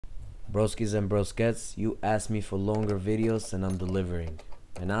Broskis and broskets, you asked me for longer videos and I'm delivering.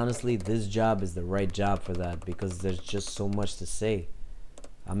 And honestly, this job is the right job for that because there's just so much to say.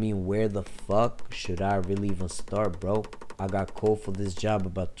 I mean, where the fuck should I really even start, bro? I got called for this job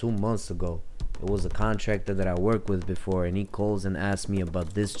about 2 months ago. It was a contractor that I worked with before and he calls and asks me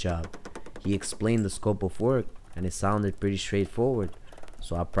about this job. He explained the scope of work and it sounded pretty straightforward,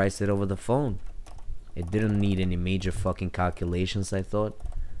 so I priced it over the phone. It didn't need any major fucking calculations, I thought.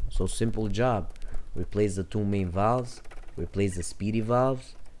 So simple job. Replace the two main valves, replace the speedy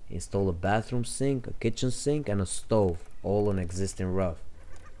valves, install a bathroom sink, a kitchen sink, and a stove, all on existing rough.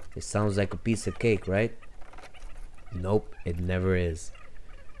 It sounds like a piece of cake, right? Nope, it never is.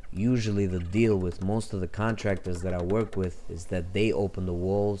 Usually the deal with most of the contractors that I work with is that they open the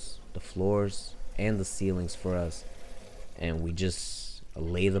walls, the floors, and the ceilings for us. And we just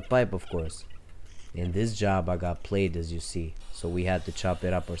lay the pipe, of course. In this job I got played, as you see, so we had to chop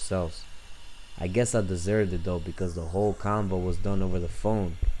it up ourselves. I guess I deserved it though, because the whole convo was done over the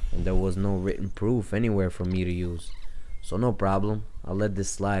phone and there was no written proof anywhere for me to use. So no problem, I'll let this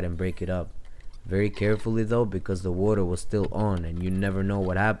slide and break it up. Very carefully though, because the water was still on and you never know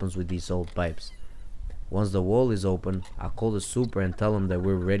what happens with these old pipes. Once the wall is open, I'll call the super and tell him that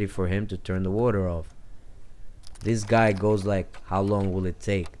we're ready for him to turn the water off. This guy goes like, how long will it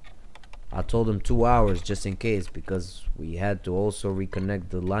take? I told him 2 hours just in case, because we had to also reconnect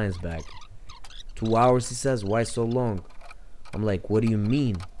the lines back. 2 hours, he says, why so long? I'm like, what do you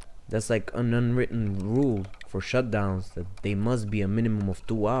mean? That's like an unwritten rule for shutdowns, that they must be a minimum of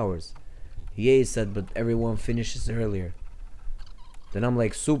 2 hours. Yeah, he said, but everyone finishes earlier. Then I'm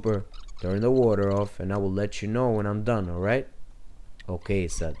like, super, turn the water off and I will let you know when I'm done, alright? Okay, he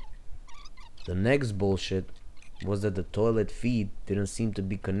said. The next bullshit was that the toilet feed didn't seem to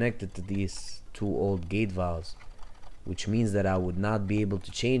be connected to these two old gate valves, which means that I would not be able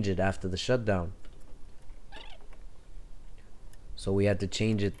to change it after the shutdown. So we had to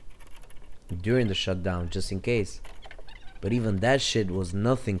change it during the shutdown just in case. But even that shit was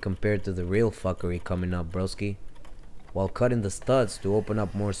nothing compared to the real fuckery coming up, broski. While cutting the studs to open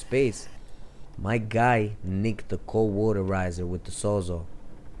up more space, my guy nicked the cold water riser with the sawzall.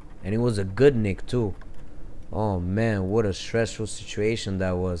 And it was a good nick too. Oh man, what a stressful situation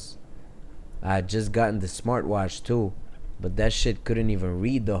that was. I had just gotten the smartwatch too, but that shit couldn't even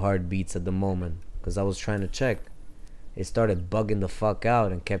read the heartbeats at the moment, cause I was trying to check. It started bugging the fuck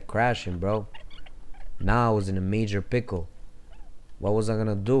out and kept crashing, bro. Now I was in a major pickle. What was I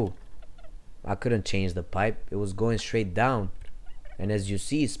gonna do? I couldn't change the pipe, it was going straight down. And as you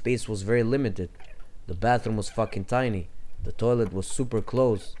see, space was very limited. The bathroom was fucking tiny. The toilet was super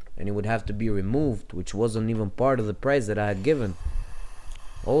close, and it would have to be removed, which wasn't even part of the price that I had given.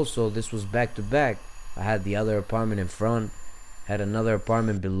 Also, this was back to back. I had the other apartment in front, had another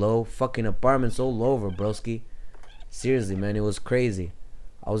apartment below, fucking apartments all over, broski. Seriously, man, it was crazy.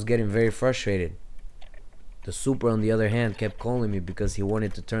 I was getting very frustrated. The super, on the other hand, kept calling me because he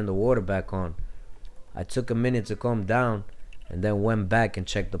wanted to turn the water back on. I took a minute to calm down and then went back and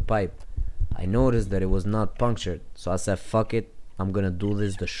checked the pipe. I noticed that it was not punctured, so I said, fuck it, I'm gonna do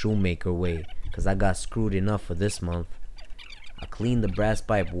this the shoemaker way, cause I got screwed enough for this month. I cleaned the brass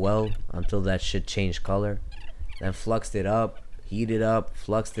pipe well until that shit changed color, then fluxed it up, heated up,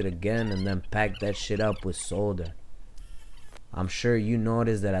 fluxed it again, and then packed that shit up with solder. I'm sure you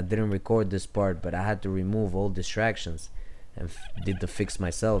noticed that I didn't record this part, but I had to remove all distractions and did the fix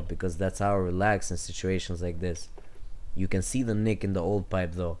myself, because that's how I relax in situations like this. You can see the nick in the old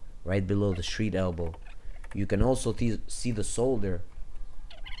pipe though, right below the street elbow. You can also see the solder,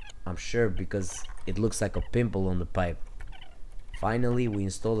 I'm sure, because it looks like a pimple on the pipe. Finally, we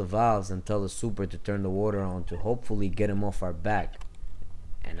install the valves and tell the super to turn the water on to hopefully get him off our back.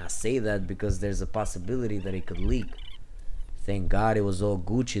 And I say that because there's a possibility that it could leak. Thank God it was all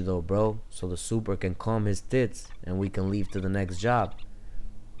Gucci though, bro, so the super can calm his tits and we can leave to the next job.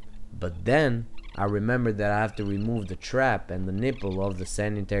 But then I remembered that I have to remove the trap and the nipple of the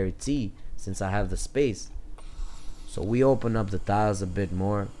sanitary tee since I have the space. So we open up the tiles a bit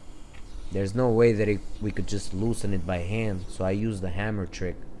more. There's no way that we could just loosen it by hand, so I use the hammer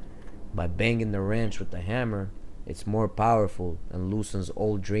trick. By banging the wrench with the hammer, it's more powerful and loosens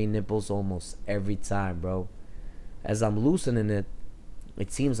old drain nipples almost every time, bro. As I'm loosening it,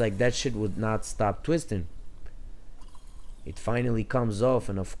 it seems like that shit would not stop twisting. It finally comes off,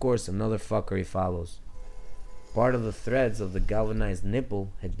 and of course another fuckery follows. Part of the threads of the galvanized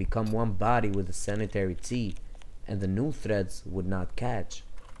nipple had become one body with the sanitary tee, and the new threads would not catch.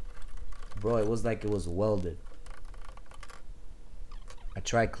 Bro, it was like it was welded. I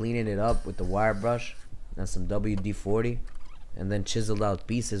tried cleaning it up with the wire brush and some WD-40, and then chiseled out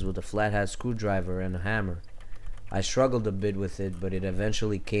pieces with a flathead screwdriver and a hammer. I struggled a bit with it, but it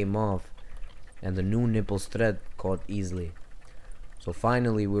eventually came off, and the new nipples thread caught easily. So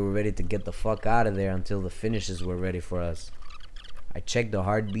finally we were ready to get the fuck out of there until the finishes were ready for us. I checked the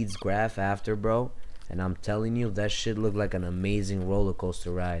heartbeats graph after, bro, and I'm telling you, that shit looked like an amazing roller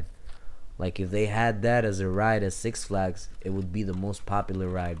coaster ride. Like if they had that as a ride at Six Flags, it would be the most popular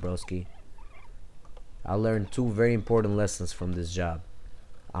ride, broski. I learned two very important lessons from this job.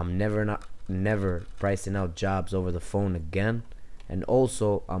 I'm never pricing out jobs over the phone again, and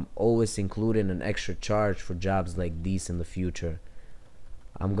also I'm always including an extra charge for jobs like these in the future.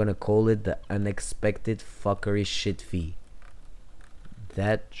 I'm gonna call it the unexpected fuckery shit fee.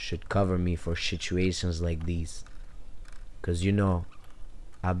 That should cover me for situations like these. Cause you know,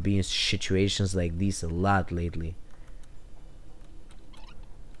 I've been in situations like these a lot lately.